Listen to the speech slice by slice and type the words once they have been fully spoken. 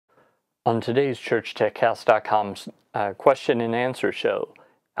On today's ChurchTechCast.com question and answer show,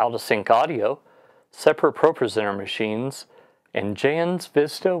 out of sync audio, separate ProPresenter machines, and Jans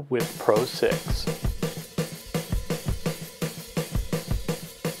Vista with Pro6.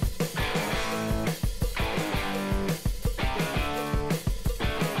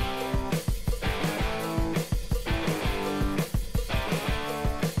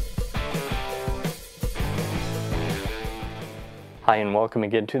 Hi and welcome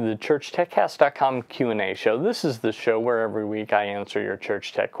again to the ChurchTechCast.com Q&A show. This is the show where every week I answer your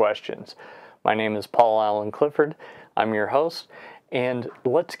church tech questions. My name is Paul Allen Clifford. I'm your host, and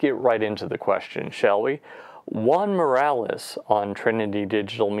let's get right into the question, shall we? Juan Moralez on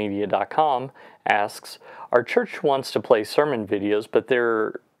TrinityDigitalMedia.com asks, our church wants to play sermon videos, but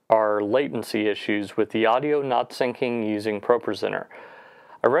there are latency issues with the audio not syncing using ProPresenter.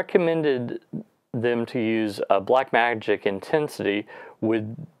 I recommended them to use a blackmagic intensity.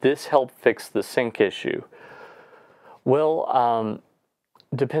 Would this help fix the sync issue? Well,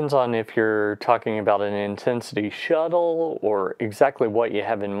 depends on if you're talking about an intensity shuttle or exactly what you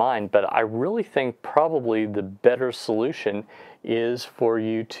have in mind, but I really think probably the better solution is for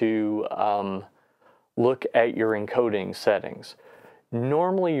you to look at your encoding settings.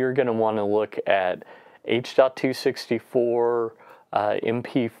 Normally you're going to want to look at H.264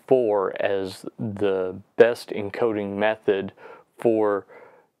 MP4 as the best encoding method for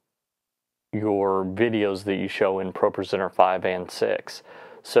your videos that you show in ProPresenter 5 and 6.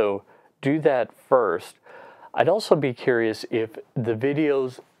 So do that first. I'd also be curious if the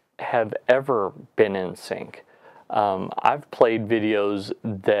videos have ever been in sync. I've played videos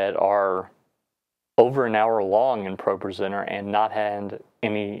that are over an hour long in ProPresenter and not had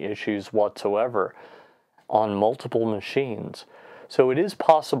any issues whatsoever on multiple machines. So it is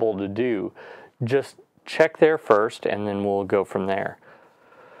possible to do. Just check there first and then we'll go from there.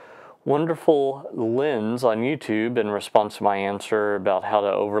 WonderfulLins on YouTube, in response to my answer about how to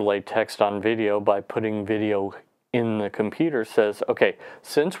overlay text on video by putting video in the computer, says, okay,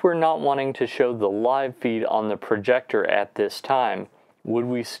 since we're not wanting to show the live feed on the projector at this time, would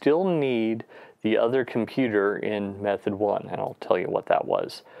we still need the other computer in method 1? And I'll tell you what that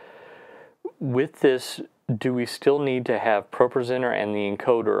was. With this, do we still need to have ProPresenter and the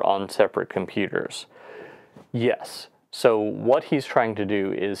encoder on separate computers? Yes. So what he's trying to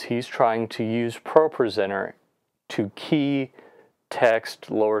do is he's trying to use ProPresenter to key text,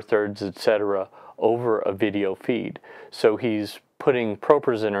 lower thirds, etc. over a video feed. So he's putting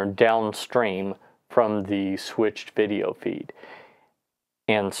ProPresenter downstream from the switched video feed.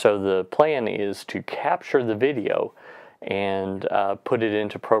 And so the plan is to capture the video and put it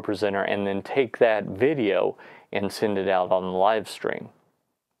into ProPresenter and then take that video and send it out on the live stream.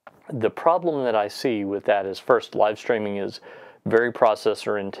 The problem that I see with that is, first, live streaming is very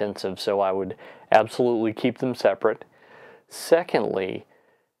processor intensive, so I would absolutely keep them separate. Secondly,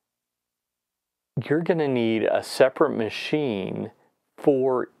 you're going to need a separate machine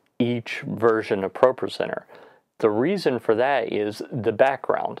for each version of ProPresenter. The reason for that is the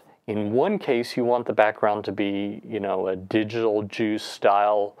background. In one case, you want the background to be, a digital juice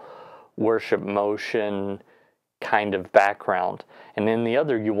style worship motion kind of background. And in the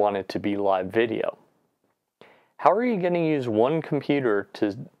other, you want it to be live video. How are you going to use one computer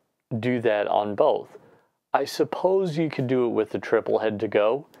to do that on both? I suppose you could do it with the triple head to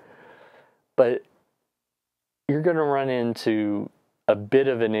go, but you're going to run into a bit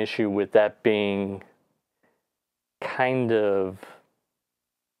of an issue with that being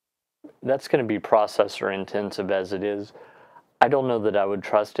that's going to be processor intensive as it is. I don't know that I would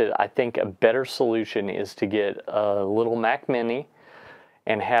trust it. I think a better solution is to get a little Mac Mini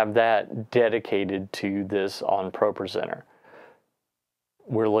and have that dedicated to this on ProPresenter.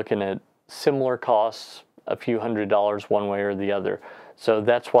 We're looking at similar costs, a few $100s one way or the other. So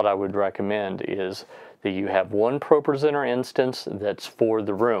that's what I would recommend, is that you have one ProPresenter instance that's for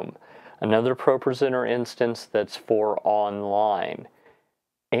the room, another ProPresenter instance that's for online,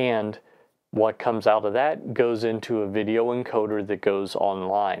 and what comes out of that goes into a video encoder that goes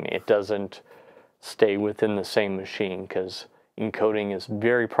online. It doesn't stay within the same machine because encoding is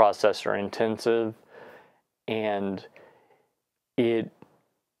very processor intensive and it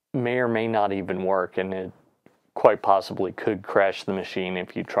may or may not even work, and it quite possibly could crash the machine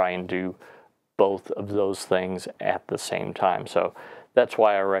if you try and do both of those things at the same time. So that's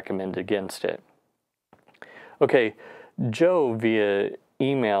why I recommend against it. Okay, Joe via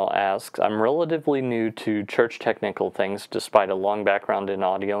email asks, I'm relatively new to church technical things despite a long background in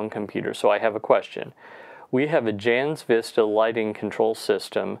audio and computer, so I have a question. We have a Jans Vista lighting control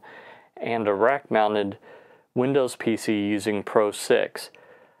system and a rack-mounted Windows PC using Pro6.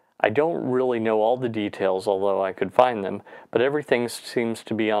 I don't really know all the details, although I could find them, but everything seems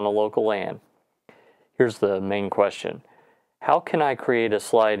to be on a local LAN. Here's the main question. How can I create a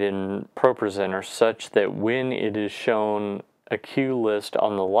slide in ProPresenter such that when it is shown a queue list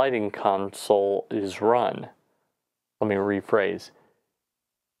on the lighting console is run? Let me rephrase.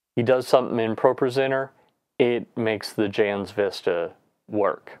 He does something in ProPresenter, it makes the Jans Vista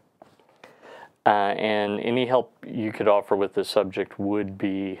work. And any help you could offer with this subject would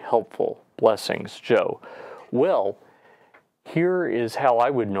be helpful. Blessings, Joe. Well, here is how I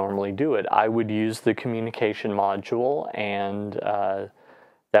would normally do it. I would use the communication module, and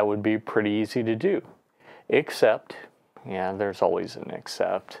that would be pretty easy to do. Except, yeah, there's always an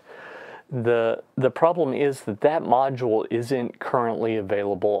except. The problem is that that module isn't currently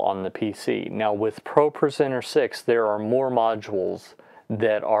available on the PC. Now with ProPresenter 6, there are more modules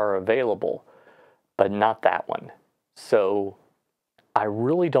that are available, but not that one. So I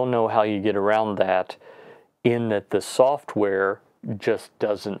really don't know how you get around that, in that the software just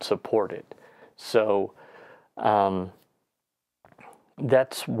doesn't support it. So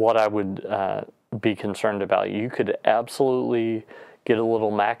that's what I would be concerned about. You could absolutely get a little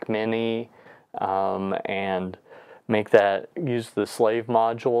Mac Mini and make that, use the slave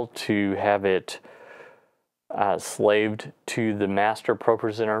module to have it slaved to the master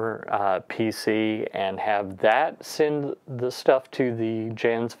ProPresenter PC, and have that send the stuff to the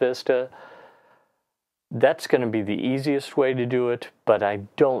Jans Vista. That's going to be the easiest way to do it, but I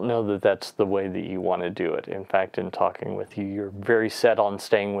don't know that that's the way that you want to do it. In fact, in talking with you, you're very set on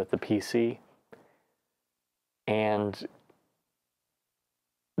staying with the PC. And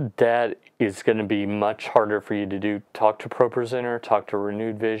that is going to be much harder for you to do. Talk to ProPresenter, talk to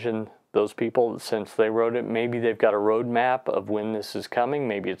Renewed Vision. Those people, since they wrote it, maybe they've got a roadmap of when this is coming.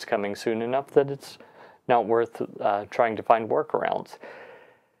 Maybe it's coming soon enough that it's not worth trying to find workarounds.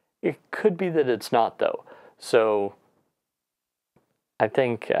 It could be that it's not, though. So I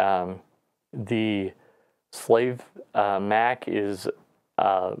think the slave Mac is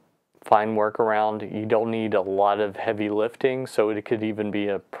a fine workaround. You don't need a lot of heavy lifting, so it could even be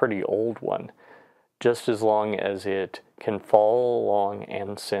a pretty old one, just as long as it can follow along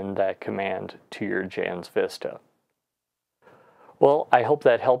and send that command to your Jans Vista. Well, I hope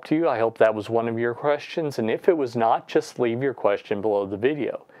that helped you. I hope that was one of your questions, and if it was not, just leave your question below the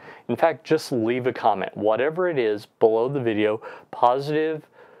video. In fact, just leave a comment, whatever it is, below the video. Positive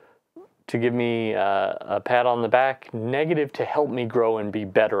to give me a pat on the back, negative to help me grow and be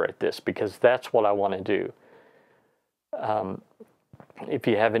better at this, because that's what I want to do. If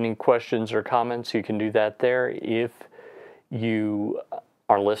you have any questions or comments, you can do that there. If you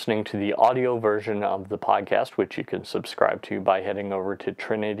are listening to the audio version of the podcast, which you can subscribe to by heading over to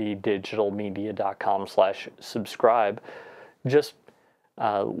trinitydigitalmedia.com/subscribe, just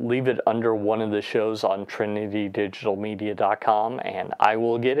leave it under one of the shows on trinitydigitalmedia.com, and I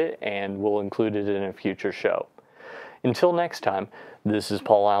will get it and we'll include it in a future show. Until next time, this is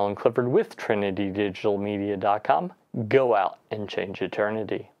Paul Allen Clifford with trinitydigitalmedia.com. Go out and change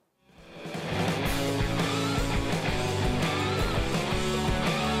eternity.